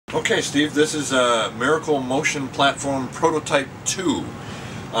Okay, Steve, this is a Miracle Motion Platform Prototype 2.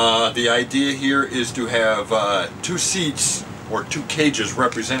 The idea here is to have two seats, or two cages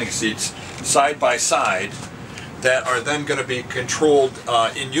representing seats, side by side, that are then going to be controlled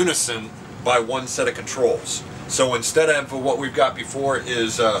in unison by one set of controls. So instead of what we've got before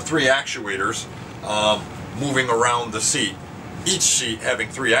is three actuators moving around the seat, each seat having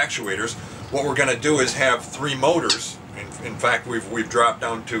three actuators, what we're going to do is have three motors. In fact, we've dropped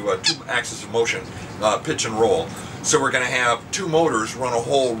down to two axes of motion, pitch and roll. So we're going to have two motors run a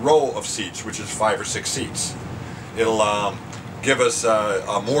whole row of seats, which is 5 or 6 seats. It'll give us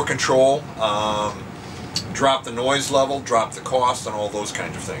more control, drop the noise level, drop the cost, and all those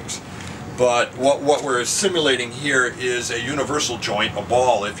kinds of things. But what we're simulating here is a universal joint, a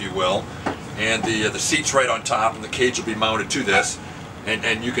ball, if you will, and the seat's right on top, and the cage will be mounted to this,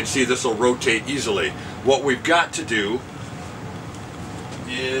 and you can see this will rotate easily. What we've got to do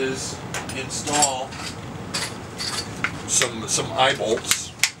is install some eye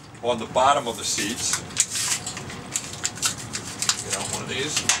bolts on the bottom of the seats. Get out one of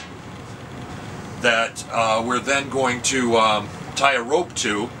these. That we're then going to tie a rope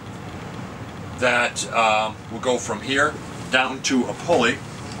to. That will go from here down to a pulley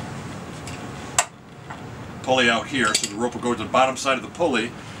out here. So the rope will go to the bottom side of the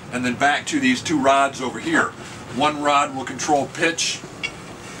pulley, and then back to these two rods over here. One rod will control pitch,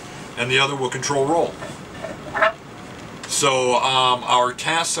 and the other will control roll. So our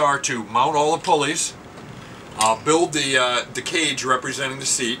tasks are to mount all the pulleys, build the cage representing the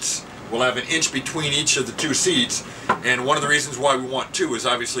seats. We'll have an inch between each of the two seats, and one of the reasons why we want two is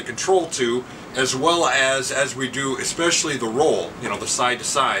obviously control two, as well as we do, especially the roll, you know, the side to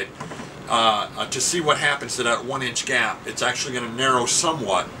side, to see what happens to that 1 inch gap. It's actually going to narrow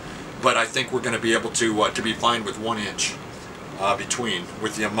somewhat, but I think we're going to be able to be fine with 1 inch between,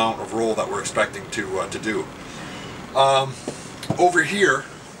 with the amount of roll that we're expecting to do. Over here,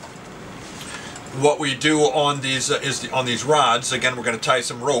 what we do on these on these rods, again, we're going to tie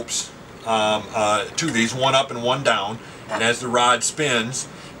some ropes to these, one up and one down, and as the rod spins,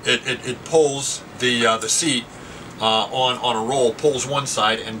 it pulls the seat on a roll, pulls one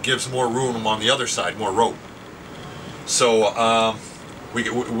side and gives more room on the other side, more rope. So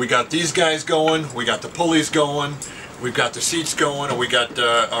we got these guys going, we got the pulleys going, we've got the seats going, and we got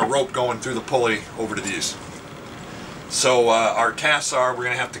a rope going through the pulley over to these. So our tasks are, we're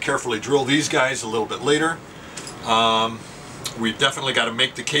going to have to carefully drill these guys a little bit later. We've definitely got to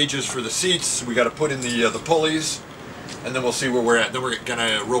make the cages for the seats. We got to put in the pulleys, and then we'll see where we're at. Then we're going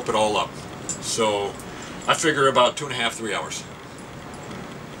to rope it all up. So I figure about 2.5 to 3 hours.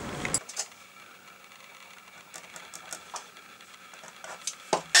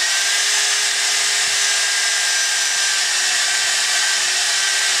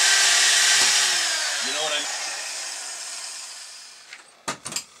 You know what I mean?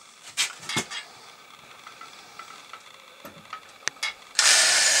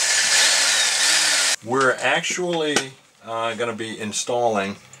 We're actually going to be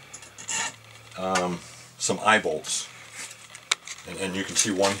installing some eye bolts, and you can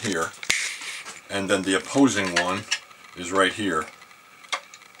see one here, and then the opposing one is right here.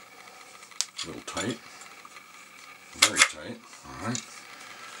 A little tight, very tight. All right.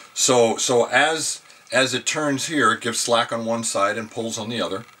 So as it turns here, it gives slack on one side and pulls on the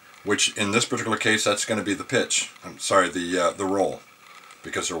other, which in this particular case, that's going to be the pitch. I'm sorry, the roll,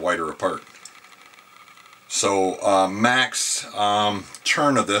 because they're wider apart. So max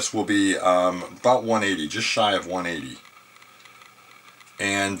turn of this will be about 180, just shy of 180.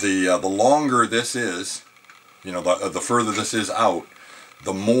 And the longer this is, you know, the further this is out,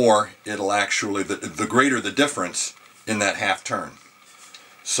 the more it'll actually, the greater the difference in that half turn.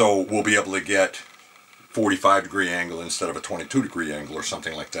 So we'll be able to get 45-degree angle instead of a 22-degree angle or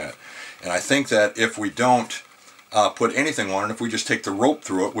something like that. And I think that if we don't put anything on it, if we just take the rope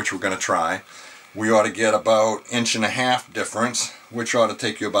through it, which we're going to try, we ought to get about 1.5 inch difference, which ought to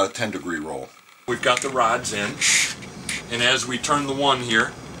take you about a 10-degree roll. We've got the rods in, and as we turn the one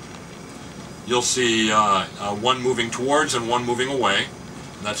here, you'll see one moving towards and one moving away.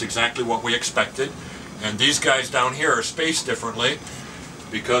 And that's exactly what we expected. And these guys down here are spaced differently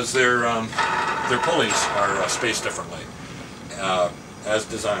because their pulleys are spaced differently, as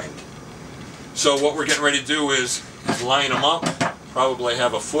designed. So what we're getting ready to do is line them up. Probably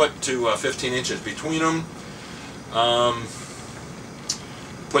have 1 foot to 15 inches between them.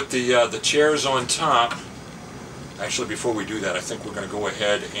 Put the chairs on top. Actually, before we do that, I think we're going to go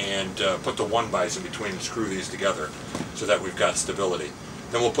ahead and put the 1-bys in between and screw these together so that we've got stability.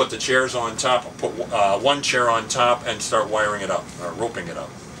 Then we'll put the chairs on top, put one chair on top and start wiring it up, or roping it up.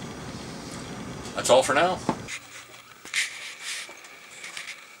 that's all for now.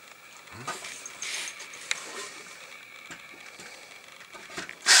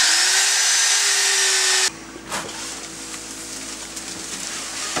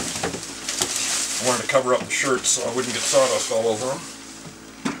 I wanted to cover up the shirts so I wouldn't get sawdust all over them.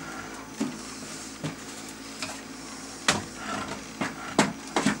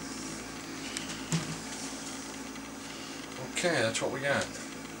 Okay, that's what we got.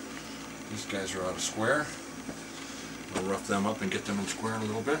 These guys are out of square. We'll rough them up and get them in square in a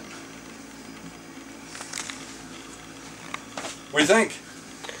little bit. What do you think?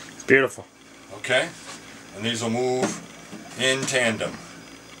 It's beautiful. Okay, and these will move in tandem.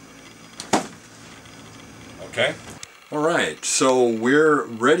 Okay. Alright, so we're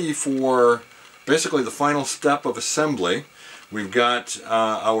ready for basically the final step of assembly. We've got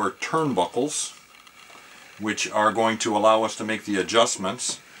our turnbuckles, which are going to allow us to make the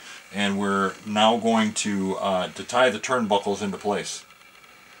adjustments, and we're now going to tie the turnbuckles into place.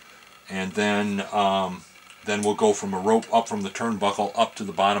 And then we'll go from a rope up from the turnbuckle up to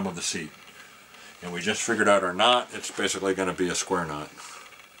the bottom of the seat. And we just figured out our knot. It's basically going to be a square knot.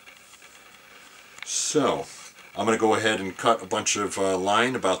 So I'm going to go ahead and cut a bunch of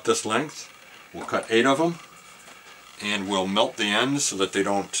line about this length. We'll cut 8 of them, and we'll melt the ends so that they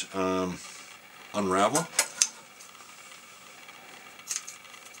don't unravel.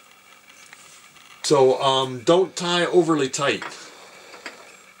 So don't tie overly tight,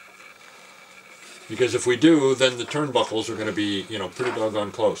 because if we do, then the turnbuckles are going to be, you know, pretty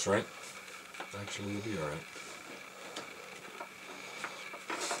doggone close, right? Actually, we'll be all right.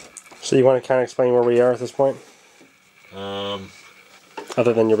 So you want to kind of explain where we are at this point?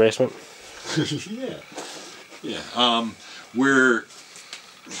 Other than your basement? Yeah. We're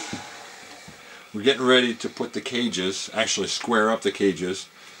getting ready to put the cages, actually square up the cages,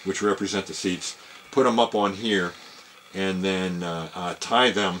 which represent the seats, put them up on here, and then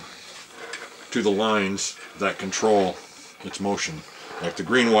tie them to the lines that control its motion. Like the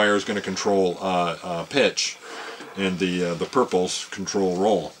green wire is going to control pitch, and the purples control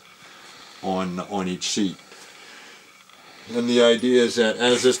roll on each seat. And the idea is that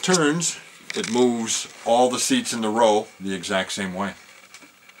as this turns, it moves all the seats in the row the exact same way.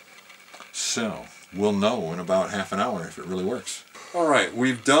 So we'll know in about half an hour if it really works. Alright,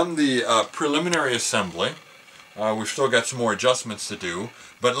 we've done the preliminary assembly. We've still got some more adjustments to do,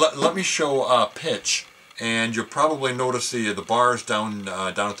 but let me show pitch, and you'll probably notice the bars down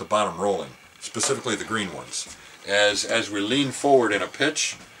at the bottom rolling, specifically the green ones. As we lean forward in a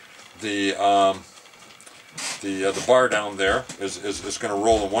pitch, the bar down there is going to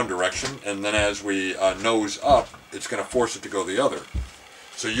roll in one direction, and then as we nose up, it's going to force it to go the other.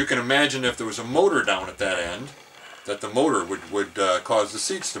 So you can imagine if there was a motor down at that end, that the motor would cause the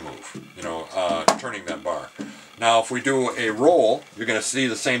seats to move, you know, turning that bar. Now if we do a roll, you're going to see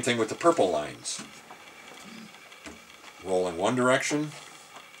the same thing with the purple lines. Roll in one direction,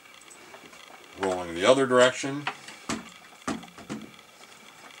 roll in the other direction.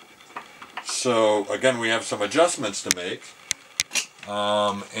 So again, we have some adjustments to make,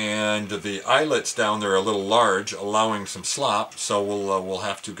 and the eyelets down there are a little large, allowing some slop, so we'll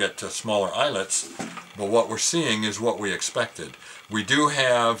have to get smaller eyelets. But what we're seeing is what we expected. We do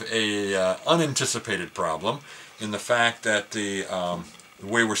have a unanticipated problem in the fact that the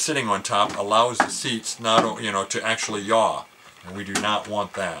way we're sitting on top allows the seats not, you know, to actually yaw, and we do not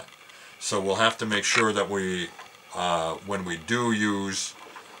want that. So we'll have to make sure that we, when we do use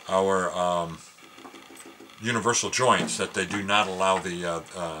our universal joints, that they do not allow the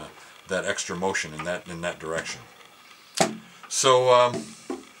that extra motion in that direction. So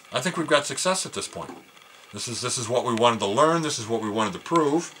I think we've got success at this point. This is what we wanted to learn. This is what we wanted to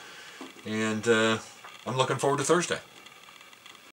prove, and I'm looking forward to Thursday.